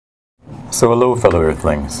So hello fellow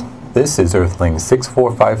Earthlings, this is Earthling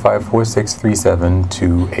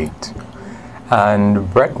 6455463728,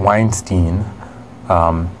 and Bret Weinstein,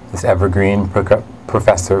 this evergreen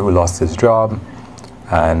professor who lost his job,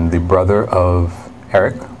 and the brother of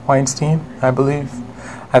Eric Weinstein, I believe.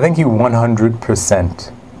 I think he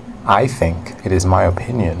 100%, I think, it is my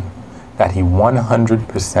opinion, that he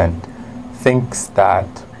 100% thinks that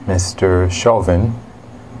Mr. Chauvin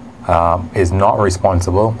is not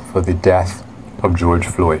responsible for the death of George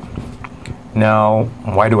Floyd. Now,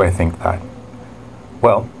 why do I think that?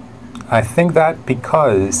 Well, I think that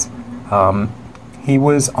because he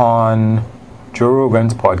was on Joe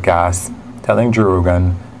Rogan's podcast telling Joe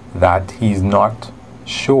Rogan that he's not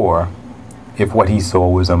sure if what he saw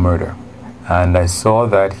was a murder. And I saw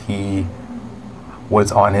that he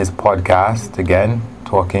was on his podcast again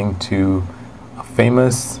talking to a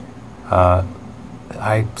famous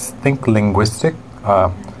I think linguist or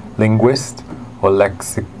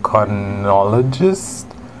lexiconologist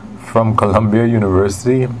from Columbia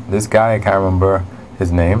University. This guy, I can't remember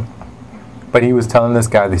his name, but he was telling this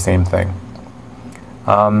guy the same thing.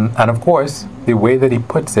 And of course, the way that he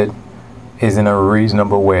puts it is in a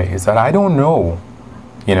reasonable way. Is that I don't know,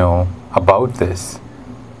 about this,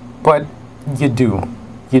 but you do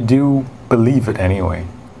believe it anyway.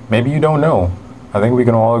 Maybe you don't know. I think we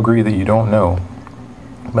can all agree that you don't know.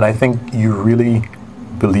 But I think you really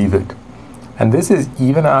believe it. And this is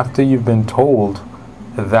even after you've been told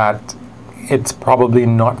that it's probably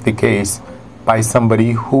not the case by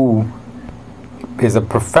somebody who is a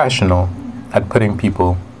professional at putting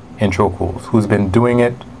people in chokeholds, who's been doing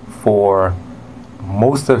it for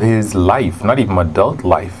most of his life, not even adult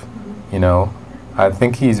life. I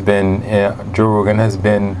think Joe Rogan has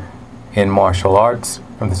been in martial arts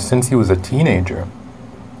since he was a teenager.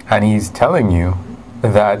 And he's telling you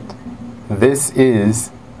that this is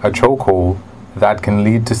a chokehold that can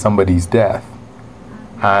lead to somebody's death.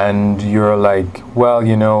 And you're like, well,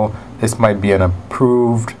 this might be an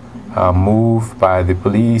approved move by the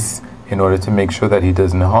police in order to make sure that he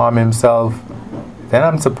doesn't harm himself. Then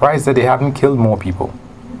I'm surprised that they haven't killed more people.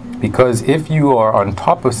 Because if you are on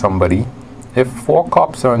top of somebody, if 4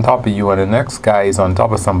 cops are on top of you and the next guy is on top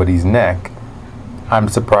of somebody's neck, I'm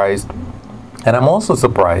surprised. And I'm also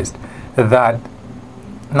surprised that,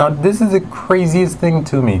 now this is the craziest thing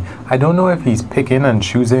to me. I don't know if he's picking and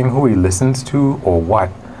choosing who he listens to or what,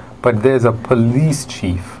 but there's a police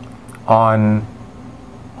chief on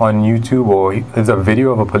YouTube, or there's a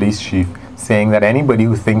video of a police chief saying that anybody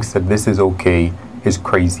who thinks that this is okay is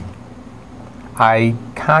crazy. I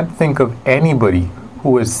can't think of anybody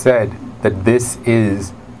who has said that this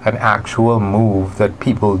is an actual move that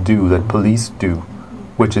people do, that police do,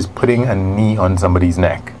 which is putting a knee on somebody's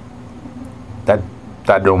neck.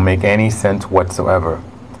 That don't make any sense whatsoever.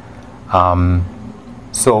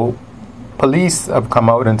 So police have come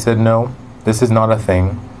out and said, no, this is not a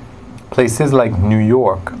thing. Places like New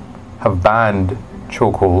York have banned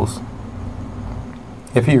chokeholds.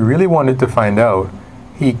 If he really wanted to find out,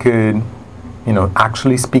 he could,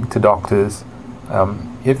 actually speak to doctors.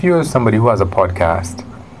 If you're somebody who has a podcast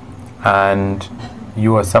and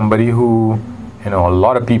you are somebody who, a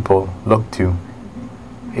lot of people look to,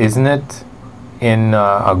 isn't it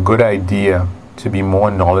a good idea to be more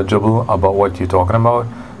knowledgeable about what you're talking about?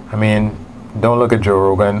 I mean, don't look at Joe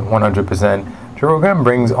Rogan 100%. Joe Rogan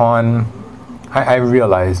brings on, I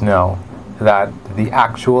realize now that the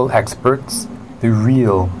actual experts, the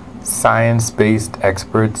real science-based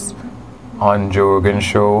experts on Joe Rogan's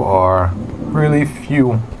show are really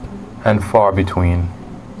few and far between.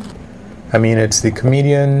 I mean, it's the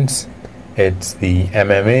comedians, it's the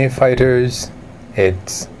MMA fighters,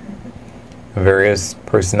 it's various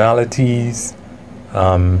personalities,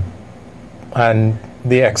 and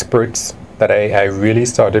the experts that I really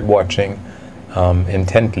started watching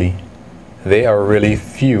intently. They are really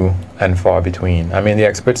few and far between. I mean, the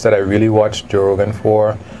experts that I really watched Joe Rogan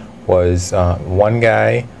for was one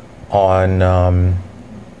guy on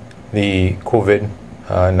the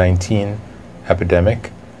COVID-19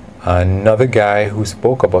 epidemic, another guy who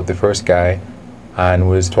spoke about the first guy and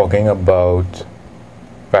was talking about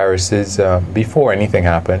viruses before anything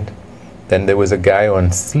happened. Then there was a guy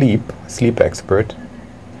on sleep expert,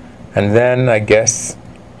 and then I guess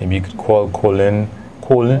maybe you could call Colin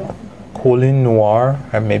Noir,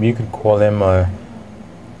 and maybe you could call him I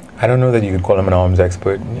don't know that you could call him an arms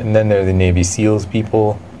expert. And then there are the Navy SEALs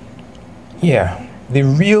people. Yeah, the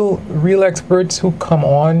real experts who come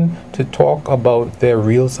on to talk about their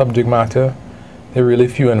real subject matter, they're really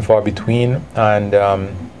few and far between. And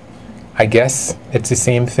I guess it's the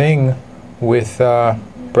same thing with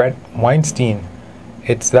Bret Weinstein.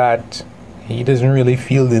 It's that he doesn't really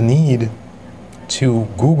feel the need to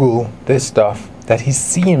Google this stuff that he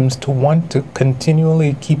seems to want to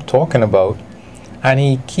continually keep talking about. And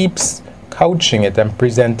he keeps couching it and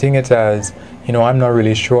presenting it as, I'm not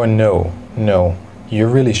really sure. No, you're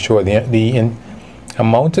really sure. The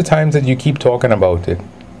amount of times that you keep talking about it,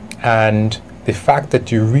 and the fact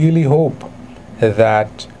that you really hope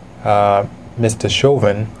that Mr.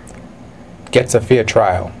 Chauvin gets a fair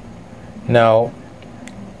trial. Now,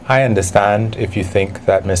 I understand if you think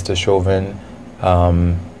that Mr. Chauvin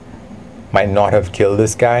might not have killed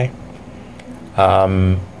this guy.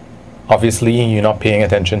 Obviously, you're not paying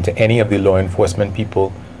attention to any of the law enforcement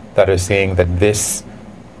people that are saying that this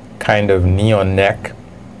kind of neon neck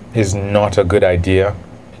is not a good idea.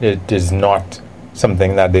 It is not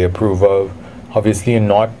something that they approve of. Obviously, you're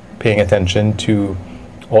not paying attention to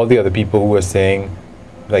all the other people who are saying,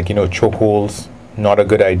 like, chokeholds, not a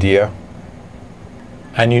good idea.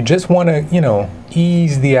 And you just want to,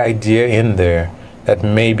 ease the idea in there that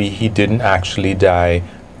maybe he didn't actually die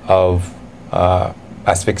of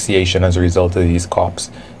asphyxiation as a result of these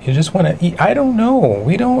cops. You just want to, I don't know.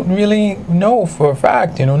 We don't really know for a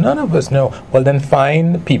fact. None of us know. Well, then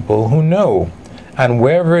find people who know. And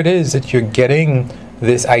wherever it is that you're getting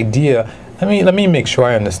this idea, let me make sure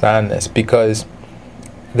I understand this, because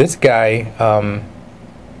this guy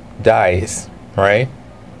dies, right,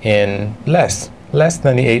 in less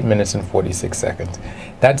than the 8 minutes and 46 seconds.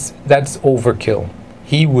 That's overkill.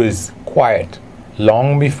 He was quiet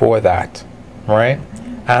long before that, right?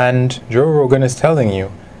 And Joe Rogan is telling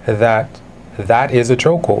you that that is a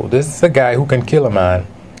chokehold. This is a guy who can kill a man,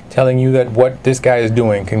 telling you that what this guy is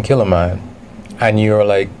doing can kill a man. And you're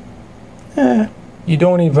like, you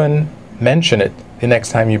don't even mention it the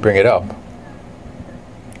next time you bring it up.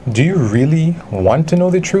 Do you really want to know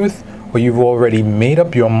the truth? Or you've already made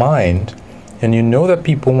up your mind and you know that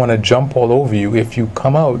people want to jump all over you if you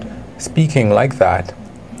come out speaking like that?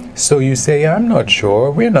 So you say, I'm not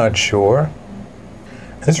sure, we're not sure.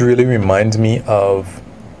 This really reminds me of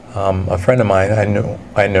a friend of mine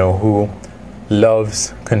I know who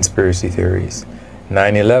loves conspiracy theories.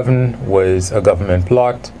 9/11 was a government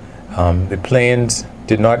plot. The planes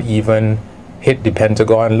did not even hit the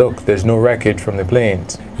Pentagon. Look, there's no wreckage from the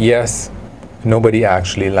planes. Yes, nobody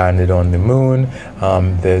actually landed on the moon.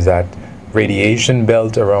 There's that radiation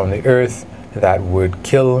belt around the earth that would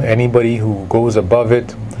kill anybody who goes above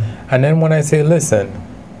it. And then when I say, listen,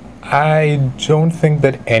 I don't think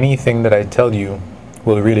that anything that I tell you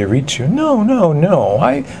will really reach you. No.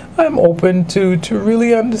 I'm open to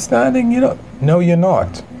really understanding, No, you're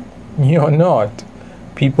not. You're not.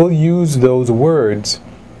 People use those words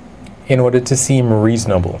in order to seem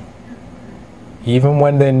reasonable, even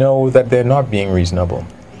when they know that they're not being reasonable.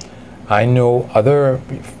 I know other,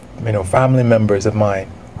 family members of mine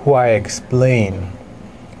who I explain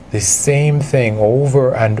the same thing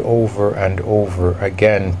over and over and over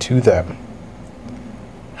again to them.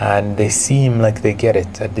 And they seem like they get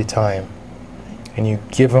it at the time. And you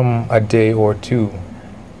give them a day or two,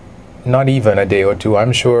 not even a day or two,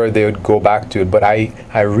 I'm sure they would go back to it. But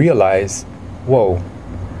I realize, whoa,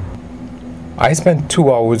 I spent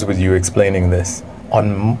 2 hours with you explaining this.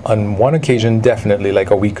 On one occasion, definitely,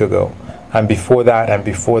 like a week ago. And before that, and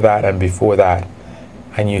before that, and before that.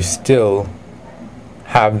 And you still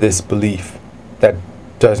have this belief that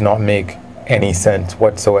does not make any sense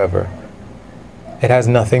whatsoever. It has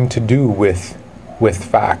nothing to do with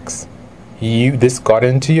facts. This got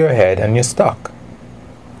into your head and you're stuck.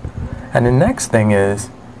 And the next thing is,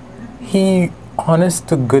 he honest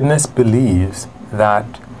to goodness believes that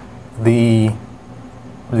the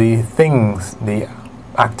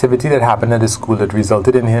activity that happened at his school that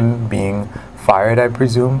resulted in him being fired, I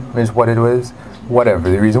presume, is what it was. Whatever.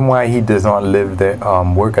 The reason why he does not live there,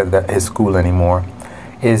 work at his school anymore,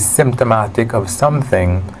 is symptomatic of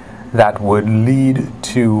something that would lead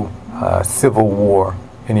to civil war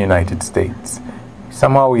in the United States.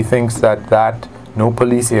 Somehow he thinks that no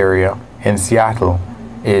police area in Seattle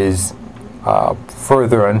is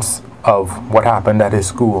furtherance of what happened at his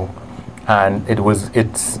school, and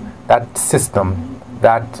it's that system,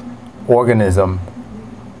 that organism,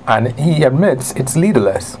 and he admits it's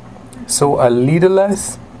leaderless. So a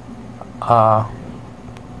leaderless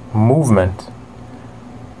movement,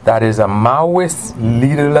 that is a Maoist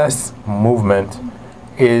leaderless movement,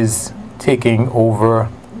 is taking over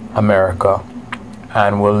America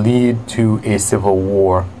and will lead to a civil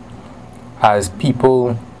war, as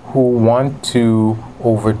people who want to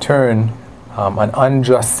overturn an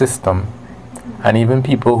unjust system, and even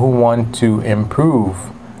people who want to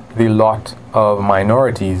improve the lot of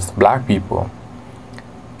minorities, black people,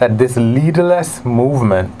 that this leaderless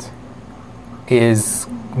movement is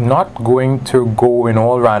not going to go in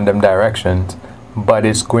all random directions, but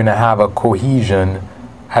it's going to have a cohesion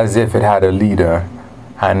as if it had a leader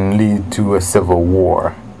and lead to a civil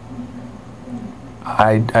war.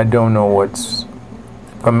 I don't know what's,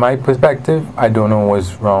 from my perspective, I don't know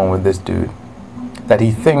what's wrong with this dude. That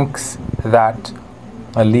he thinks that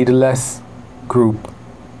a leaderless group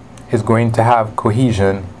is going to have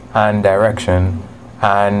cohesion and direction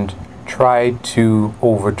and try to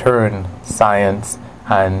overturn science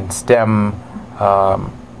and STEM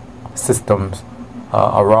systems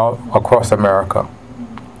across America.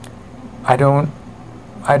 I don't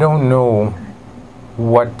know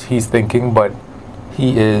what he's thinking, but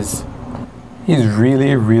he's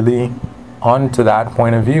really onto that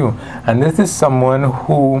point of view. And this is someone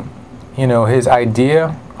who, you know, his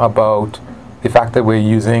idea about the fact that we're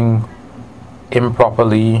using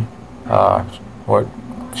improperly or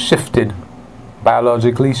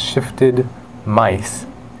biologically shifted mice,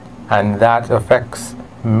 and that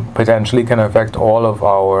potentially can affect all of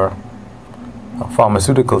our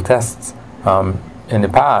pharmaceutical tests in the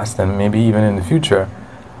past and maybe even in the future.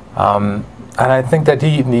 And I think that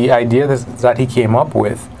the idea that he came up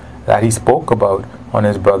with, that he spoke about on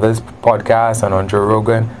his brother's podcast and on Joe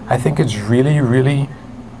Rogan, I think it's really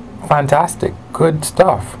fantastic, good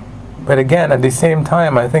stuff. But again, at the same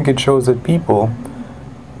time, I think it shows that people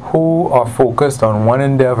who are focused on one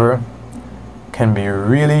endeavor can be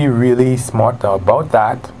really smart about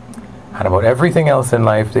that, and about everything else in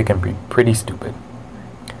life they can be pretty stupid.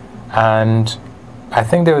 And I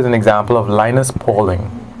think there was an example of Linus Pauling.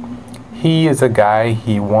 He is a guy,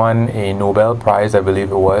 he won a Nobel Prize, I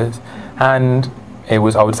believe it was, and it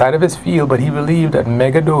was outside of his field, but he believed that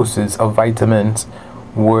mega doses of vitamins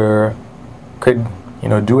could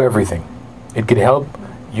do everything. It could help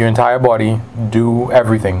your entire body do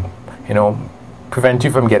everything, prevent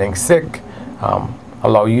you from getting sick,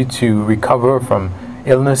 allow you to recover from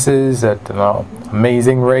illnesses at an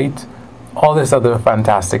amazing rate, all this other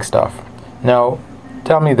fantastic stuff. Now,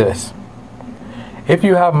 tell me this. If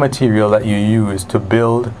you have material that you use to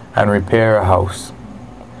build and repair a house,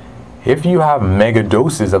 if you have mega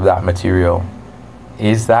doses of that material,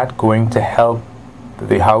 is that going to help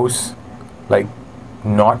the house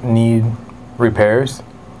not need repairs?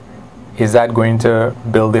 Is that going to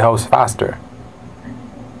build the house faster?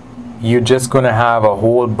 You're just going to have a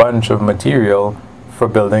whole bunch of material for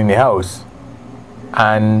building the house.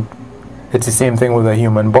 And it's the same thing with a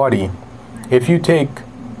human body. If you take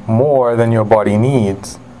more than your body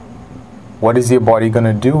needs, what is your body going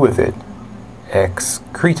to do with it?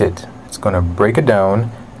 Excrete it. It's going to break it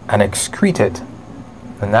down and excrete it.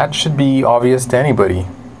 And that should be obvious to anybody.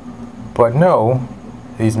 But no,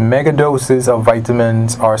 these mega doses of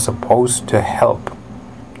vitamins are supposed to help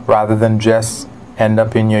rather than just end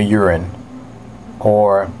up in your urine,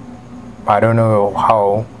 or I don't know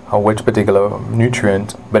how which particular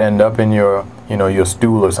nutrient, but end up in your your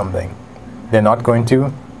stool or something. They're not going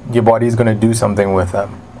to. Your body's going to do something with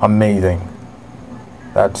them. Amazing.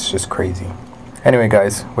 That's just crazy. Anyway,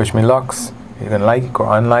 guys, wish me lucks. You can like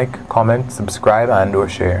or unlike, comment, subscribe, and or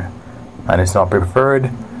share. And it's not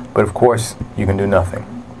preferred, but of course you can do nothing.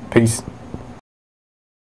 Peace.